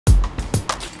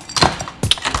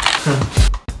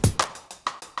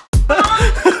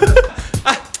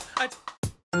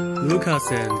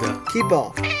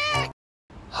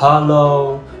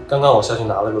Lucas&Kibo。Hello， 刚刚我下去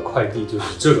拿了个快递，就是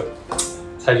这个，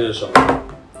猜这是什么？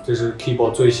这是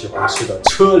Kibo 最喜欢吃的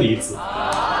车厘子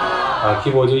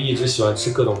Kibo 就一直喜欢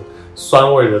吃各种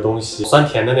酸味的东西，酸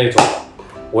甜的那种，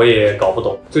我也搞不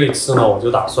懂。这一次呢，我就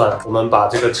打算我们把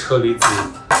这个车厘子，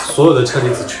所有的车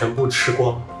厘子全部吃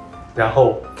光，然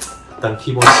后等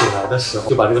Kibo 醒来的时候，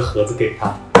就把这个盒子给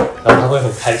他，然后他会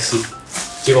很开心。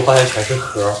结果发现全是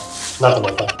核，那怎么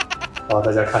办？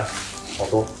大家看，好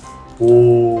多。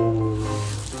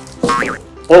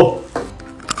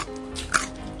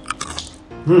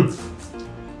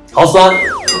好酸，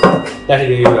但是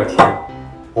也有点甜。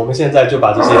我们现在就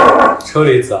把这些车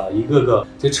厘子一个个，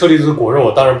这车厘子的果肉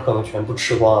我当然不可能全部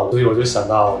吃光所以我就想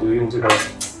到，我就用这个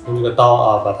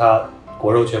刀把它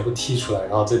果肉全部剔出来，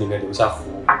然后这里面留下核。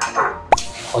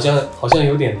好像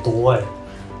有点多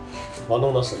我要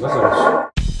弄到什么时候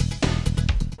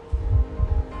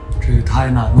去？这也太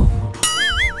难了，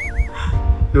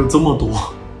有这么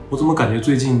多，我怎么感觉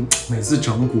最近每次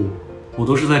整蛊，我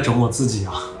都是在整我自己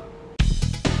啊？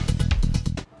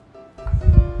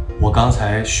我刚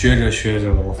才削着，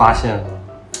我发现了，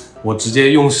我直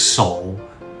接用手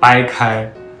掰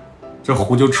开，这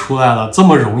糊就出来了，这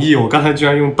么容易！我刚才居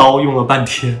然用刀用了半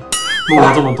天，弄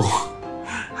了这么多，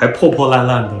还破破烂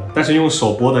烂的，但是用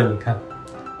手剥的，你看，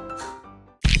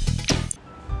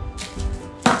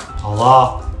好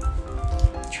了，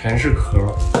全是壳，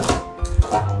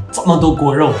这么多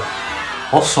果肉，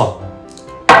好爽啊！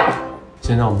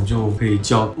现在我们就可以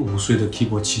叫5岁的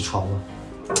Kibo 起床了。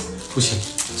不行，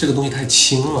这个东西太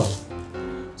轻了，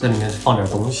在里面放点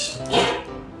东西。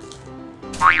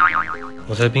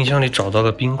我在冰箱里找到了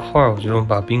冰块，我就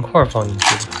把冰块放进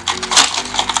去，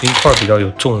冰块比较有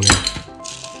重量。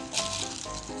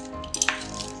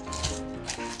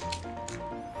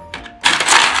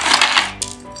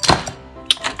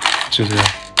就这样，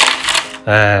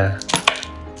然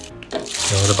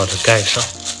后再把它盖上，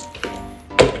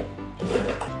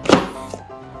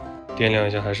掂量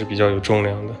一下，还是比较有重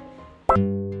量的。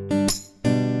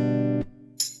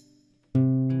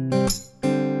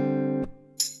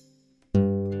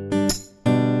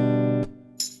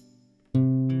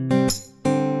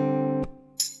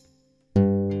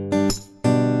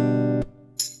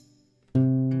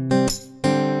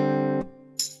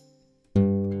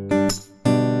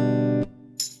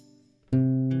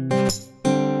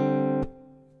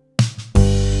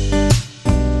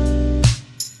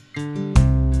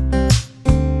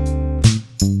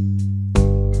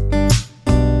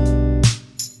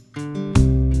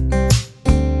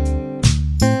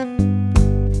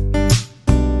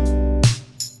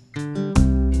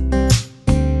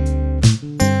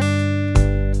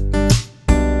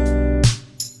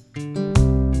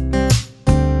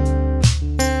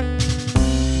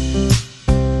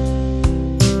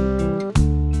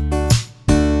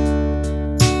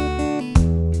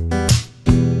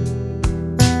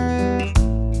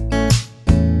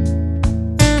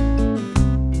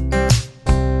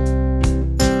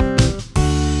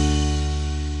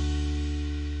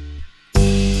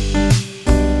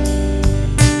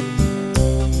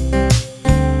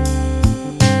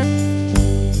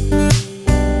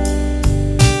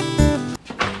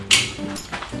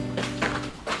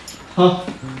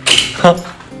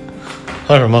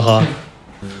喝什么喝？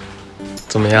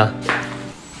怎么样？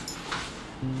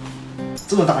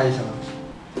这么大一箱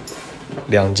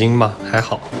？2斤吧，还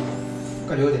好。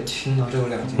感觉有点轻啊，这有2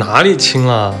斤。哪里轻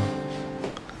啊？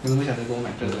你怎么想着给我买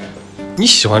这个呀？你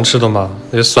喜欢吃的吗？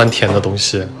那些酸甜的东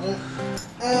西。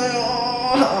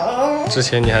之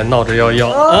前你还闹着要。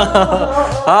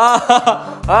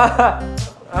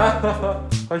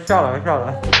快下来，快下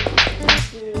来。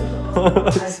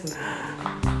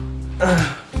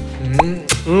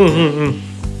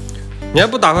你还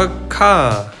不打开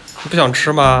看？你不想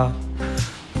吃吗？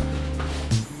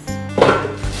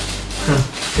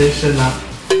真是呢。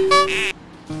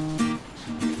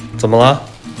怎么了？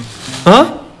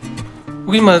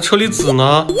我给你买的车厘子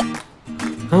呢？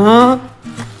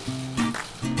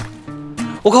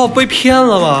我靠，我被骗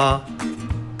了吗？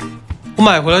我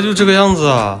买回来就这个样子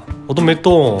啊，我都没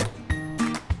动。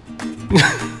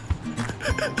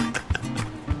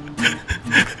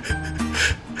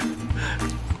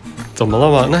怎么了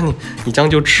嘛？那你将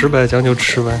就吃呗，将就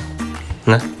吃呗。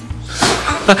来，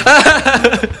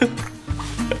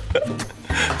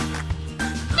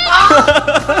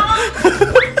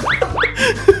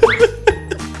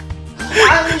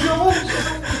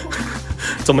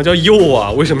怎么叫又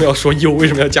啊？为什么要说又？为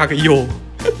什么要加个又？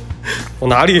我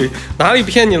哪里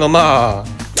骗你了嘛？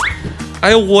哎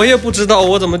呀，我也不知道，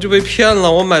我怎么就被骗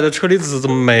了？我买的车厘子怎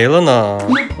么没了呢？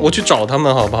我去找他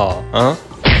们好不好？啊？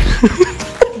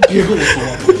别跟我说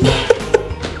话。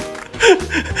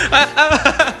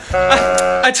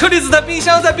哎，车厘子在冰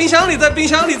箱里，在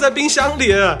冰箱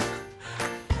里。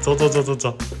走，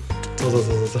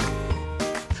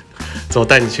走，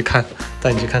带你去看，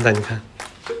带你看，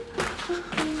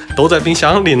都在冰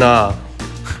箱里呢。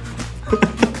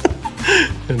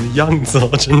样子哦，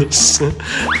真的是，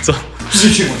走，继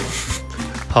续。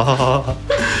好。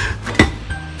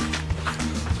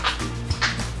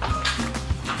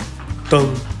噔，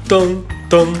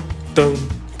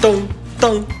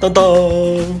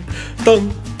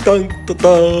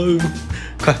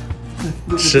快！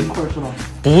是冰块是吗？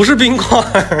不是冰块。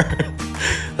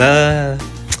来，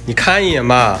你看一眼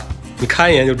吧，你看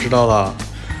一眼就知道了，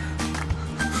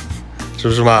是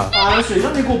不是嘛？啊，谁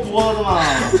让你给我剥了的嘛？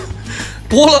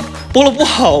剥了不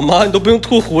好吗？你都不用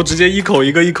吐糊，直接一口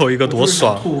一个，多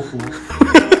爽！吐糊。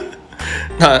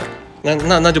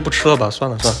那就不吃了吧，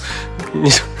算了。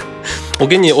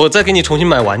我再给你重新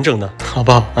买完整的，好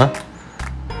不好？啊？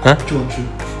就我吃。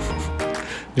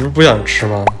你不是不想吃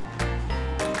吗？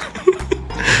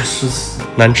吃死。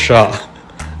难吃啊！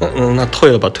那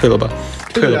退了吧。退了。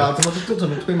怎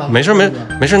么退吗？没事，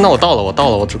那我到了，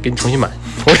我只给你重新买，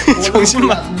我给你重新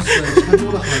买。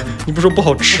你不是说不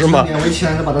好吃吗？勉为其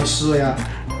难的把它吃了呀。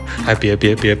哎，别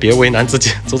为难自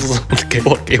己，走，给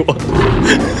我。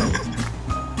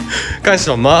干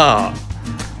什么？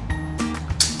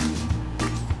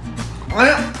哎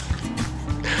呀！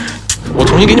我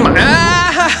重新给你买。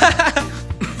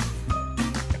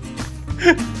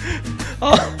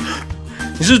啊！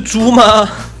你是猪吗？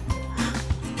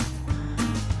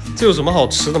这有什么好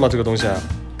吃的吗？这个东西啊，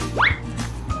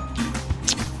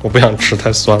我不想吃，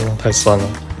太酸了。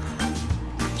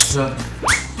是。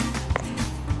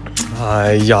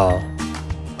哎呀！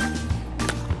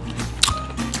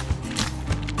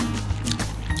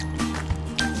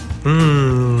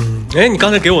哎，你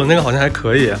刚才给我的那个好像还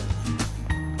可以，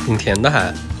挺甜的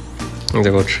还。你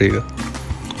再给我吃一个，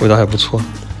味道还不错。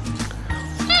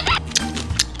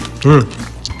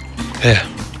哎呀，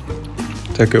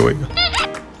再给我一个。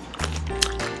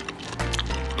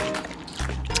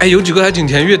哎，有几个还挺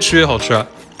甜，越吃越好吃。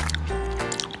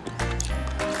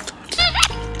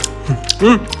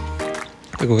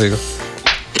再给我一个。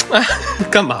哎，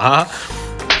干嘛？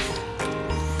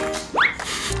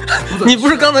你不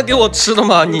是刚才给我吃的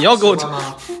吗？你要给我吃，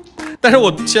但是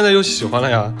我现在又喜欢了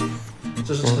呀。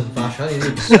这是惩罚，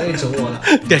谁让你整我了？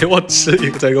给我吃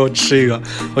一个，再给我吃一个，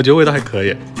我觉得味道还可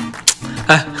以。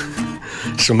哎，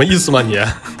什么意思嘛你？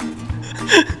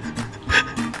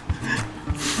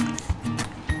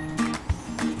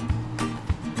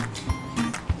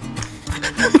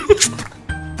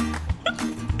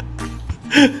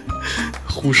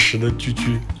护食的居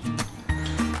居，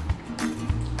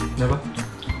来吧。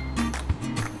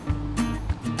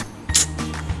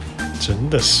真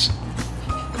的是。